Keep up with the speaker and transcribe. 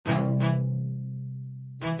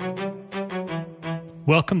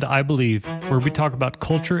Welcome to I Believe, where we talk about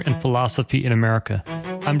culture and philosophy in America.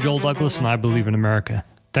 I'm Joel Douglas, and I believe in America.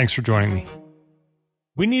 Thanks for joining me.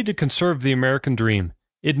 We need to conserve the American dream.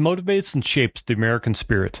 It motivates and shapes the American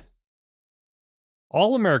spirit.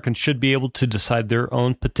 All Americans should be able to decide their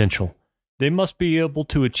own potential. They must be able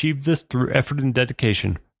to achieve this through effort and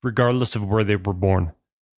dedication, regardless of where they were born.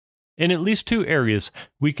 In at least two areas,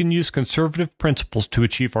 we can use conservative principles to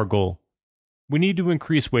achieve our goal. We need to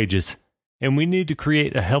increase wages, and we need to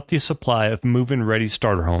create a healthy supply of move-in-ready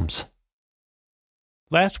starter homes.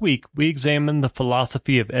 Last week, we examined the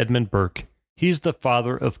philosophy of Edmund Burke. He's the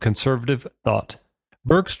father of conservative thought.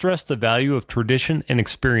 Burke stressed the value of tradition and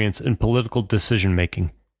experience in political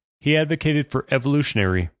decision-making. He advocated for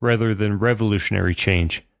evolutionary rather than revolutionary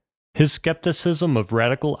change. His skepticism of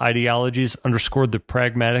radical ideologies underscored the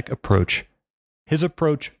pragmatic approach. His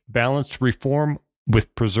approach balanced reform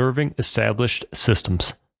with preserving established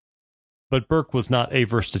systems. But Burke was not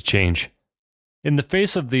averse to change. In the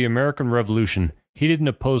face of the American Revolution, he didn't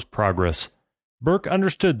oppose progress. Burke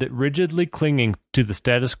understood that rigidly clinging to the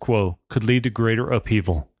status quo could lead to greater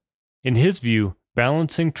upheaval. In his view,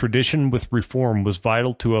 balancing tradition with reform was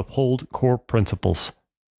vital to uphold core principles.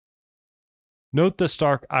 Note the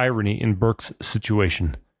stark irony in Burke's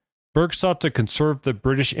situation. Burke sought to conserve the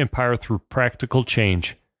British Empire through practical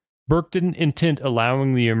change. Burke didn't intend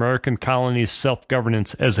allowing the American colonies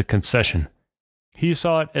self-governance as a concession. He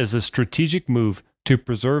saw it as a strategic move to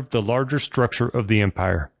preserve the larger structure of the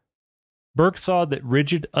empire. Burke saw that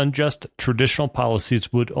rigid, unjust traditional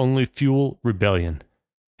policies would only fuel rebellion.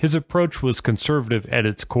 His approach was conservative at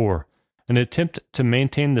its core, an attempt to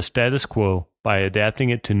maintain the status quo by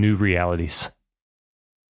adapting it to new realities.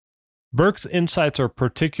 Burke's insights are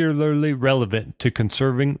particularly relevant to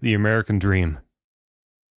conserving the American dream.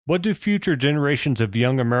 What do future generations of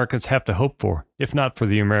young Americans have to hope for, if not for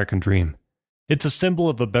the American dream? It's a symbol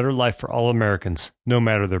of a better life for all Americans, no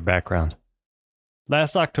matter their background.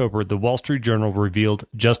 Last October, the Wall Street Journal revealed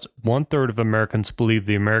just 1/3 of Americans believe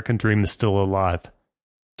the American dream is still alive.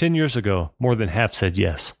 10 years ago, more than half said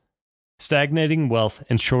yes. Stagnating wealth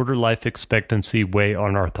and shorter life expectancy weigh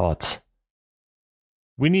on our thoughts.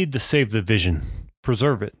 We need to save the vision,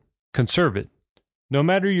 preserve it, conserve it. No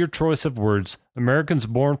matter your choice of words, Americans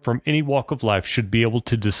born from any walk of life should be able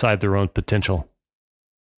to decide their own potential.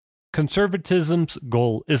 Conservatism's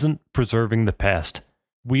goal isn't preserving the past.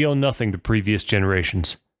 We owe nothing to previous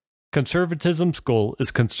generations. Conservatism's goal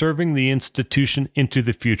is conserving the institution into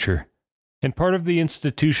the future. And part of the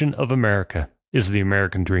institution of America is the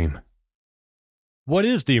American dream. What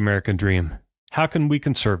is the American dream? How can we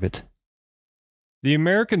conserve it? The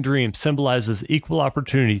American dream symbolizes equal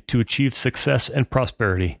opportunity to achieve success and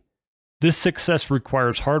prosperity. This success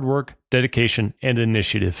requires hard work, dedication, and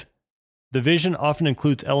initiative. The vision often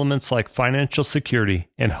includes elements like financial security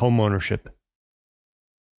and home ownership.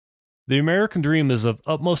 The American dream is of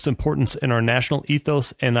utmost importance in our national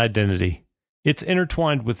ethos and identity. It's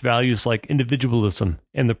intertwined with values like individualism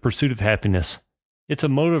and the pursuit of happiness. It's a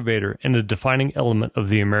motivator and a defining element of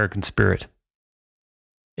the American spirit.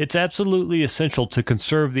 It's absolutely essential to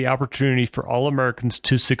conserve the opportunity for all Americans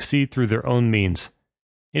to succeed through their own means.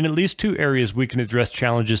 In at least two areas, we can address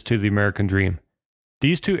challenges to the American dream.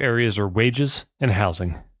 These two areas are wages and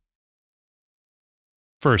housing.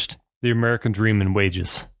 First, the American dream and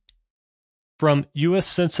wages. From U.S.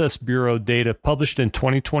 Census Bureau data published in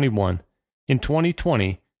 2021, in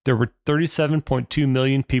 2020, there were 37.2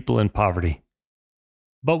 million people in poverty.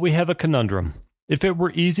 But we have a conundrum. If it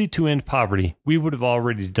were easy to end poverty, we would have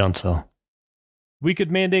already done so. We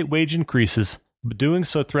could mandate wage increases, but doing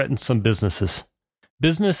so threatens some businesses.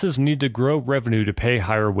 Businesses need to grow revenue to pay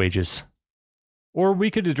higher wages. Or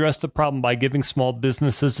we could address the problem by giving small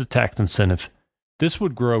businesses a tax incentive. This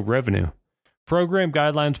would grow revenue. Program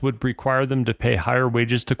guidelines would require them to pay higher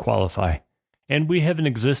wages to qualify, and we have an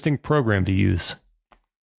existing program to use.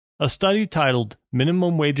 A study titled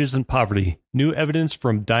Minimum Wages and Poverty, New Evidence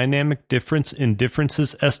from Dynamic Difference in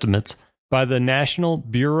Differences Estimates by the National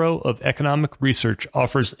Bureau of Economic Research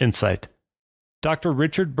offers insight. Dr.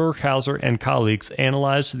 Richard Burkhauser and colleagues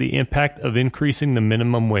analyzed the impact of increasing the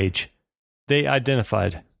minimum wage. They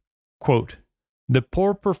identified, quote, "The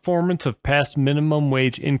poor performance of past minimum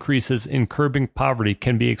wage increases in curbing poverty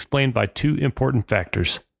can be explained by two important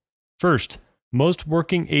factors. First, most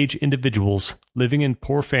working-age individuals living in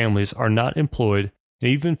poor families are not employed, and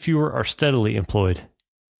even fewer are steadily employed.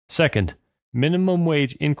 Second, minimum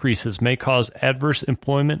wage increases may cause adverse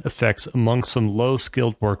employment effects among some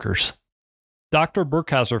low-skilled workers. Dr.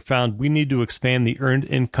 Burkhauser found we need to expand the Earned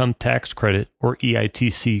Income Tax Credit, or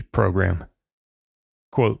EITC, program.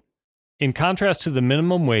 Quote, In contrast to the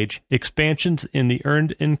minimum wage, expansions in the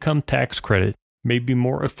Earned Income Tax Credit may be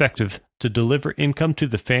more effective to deliver income to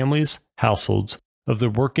the families, households of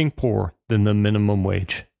the working poor than the minimum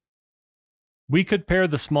wage. We could pair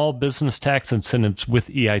the small business tax incentives with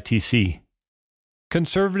EITC.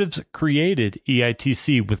 Conservatives created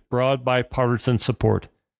EITC with broad bipartisan support.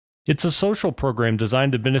 It's a social program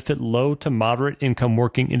designed to benefit low to moderate income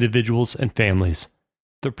working individuals and families.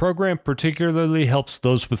 The program particularly helps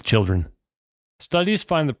those with children. Studies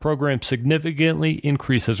find the program significantly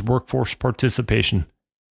increases workforce participation.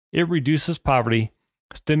 It reduces poverty,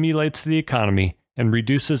 stimulates the economy, and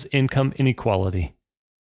reduces income inequality.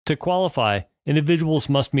 To qualify, individuals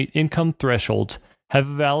must meet income thresholds, have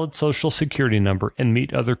a valid Social Security number, and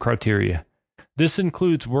meet other criteria. This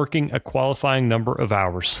includes working a qualifying number of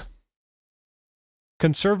hours.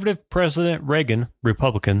 Conservative President Reagan,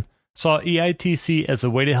 Republican, saw EITC as a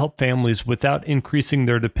way to help families without increasing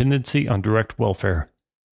their dependency on direct welfare.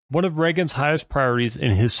 One of Reagan's highest priorities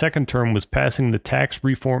in his second term was passing the Tax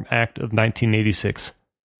Reform Act of 1986.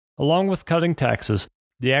 Along with cutting taxes,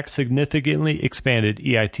 the act significantly expanded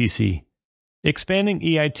EITC. Expanding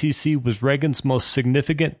EITC was Reagan's most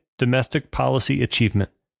significant domestic policy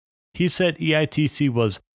achievement. He said EITC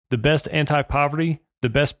was the best anti-poverty, the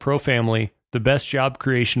best pro-family, the best job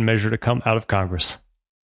creation measure to come out of Congress.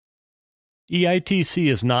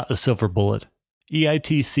 EITC is not a silver bullet.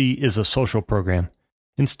 EITC is a social program.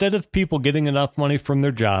 Instead of people getting enough money from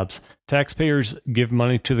their jobs, taxpayers give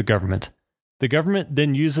money to the government. The government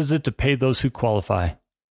then uses it to pay those who qualify.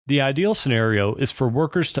 The ideal scenario is for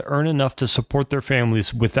workers to earn enough to support their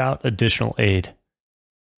families without additional aid.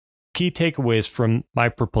 Key takeaways from my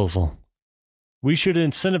proposal. We should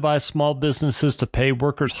incentivize small businesses to pay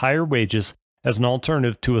workers higher wages as an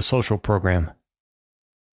alternative to a social program.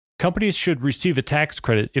 Companies should receive a tax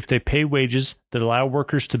credit if they pay wages that allow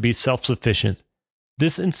workers to be self-sufficient.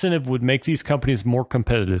 This incentive would make these companies more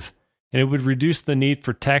competitive, and it would reduce the need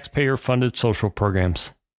for taxpayer-funded social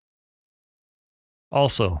programs.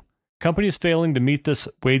 Also, companies failing to meet this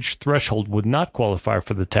wage threshold would not qualify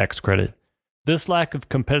for the tax credit. This lack of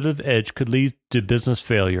competitive edge could lead to business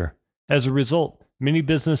failure. As a result, many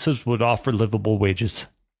businesses would offer livable wages.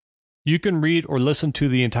 You can read or listen to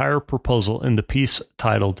the entire proposal in the piece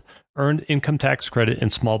titled Earned Income Tax Credit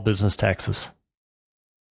and Small Business Taxes.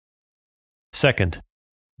 Second,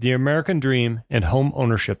 the American Dream and home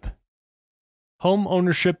ownership. Home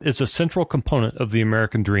ownership is a central component of the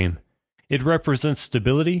American Dream. It represents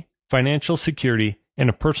stability, financial security, and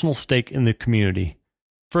a personal stake in the community.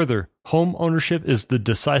 Further, home ownership is the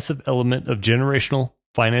decisive element of generational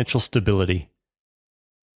financial stability.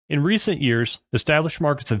 In recent years, established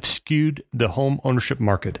markets have skewed the home ownership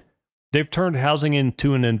market. They've turned housing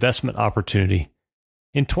into an investment opportunity.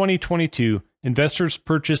 In 2022, investors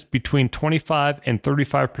purchased between 25 and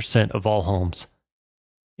 35% of all homes.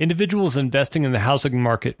 Individuals investing in the housing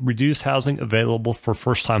market reduce housing available for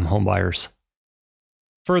first-time homebuyers.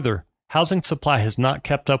 Further, housing supply has not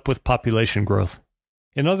kept up with population growth.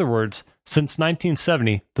 In other words, since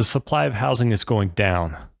 1970, the supply of housing is going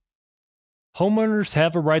down. Homeowners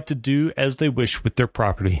have a right to do as they wish with their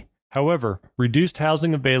property. However, reduced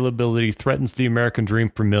housing availability threatens the American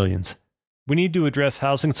dream for millions. We need to address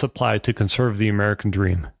housing supply to conserve the American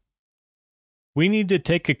dream. We need to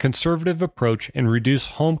take a conservative approach and reduce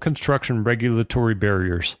home construction regulatory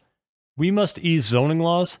barriers. We must ease zoning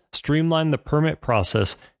laws, streamline the permit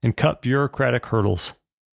process, and cut bureaucratic hurdles.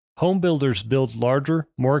 Home builders build larger,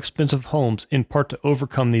 more expensive homes in part to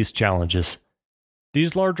overcome these challenges.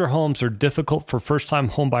 These larger homes are difficult for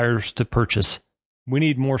first-time homebuyers to purchase. We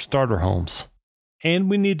need more starter homes. And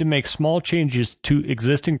we need to make small changes to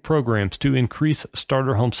existing programs to increase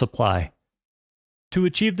starter home supply. To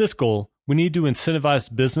achieve this goal, we need to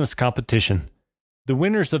incentivize business competition. The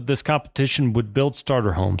winners of this competition would build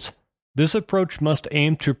starter homes. This approach must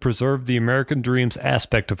aim to preserve the American dream's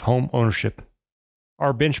aspect of home ownership.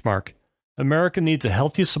 Our benchmark: America needs a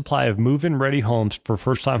healthy supply of move-in ready homes for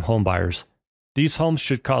first-time homebuyers. These homes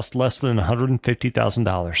should cost less than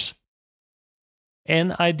 $150,000.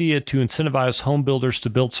 An idea to incentivize home builders to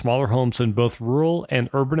build smaller homes in both rural and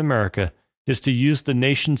urban America is to use the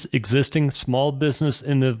nation's existing Small Business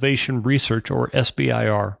Innovation Research, or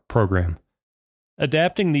SBIR, program.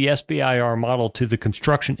 Adapting the SBIR model to the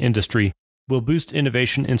construction industry will boost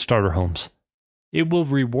innovation in starter homes. It will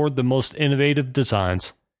reward the most innovative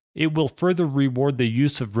designs. It will further reward the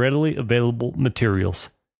use of readily available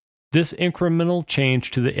materials. This incremental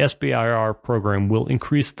change to the SBIR program will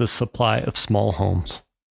increase the supply of small homes.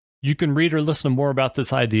 You can read or listen to more about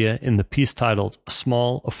this idea in the piece titled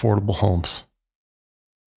Small Affordable Homes.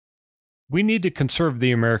 We need to conserve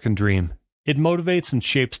the American dream. It motivates and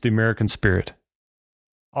shapes the American spirit.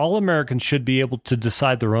 All Americans should be able to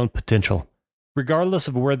decide their own potential. Regardless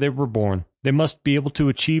of where they were born, they must be able to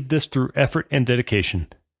achieve this through effort and dedication.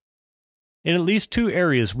 In at least 2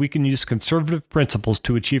 areas, we can use conservative principles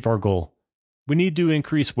to achieve our goal. We need to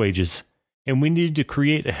increase wages, and we need to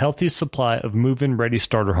create a healthy supply of move-in ready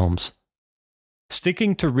starter homes.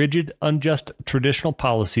 Sticking to rigid, unjust traditional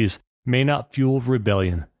policies may not fuel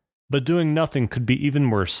rebellion, but doing nothing could be even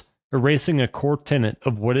worse, erasing a core tenet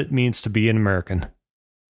of what it means to be an American.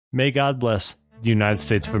 May God bless the United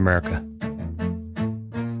States of America.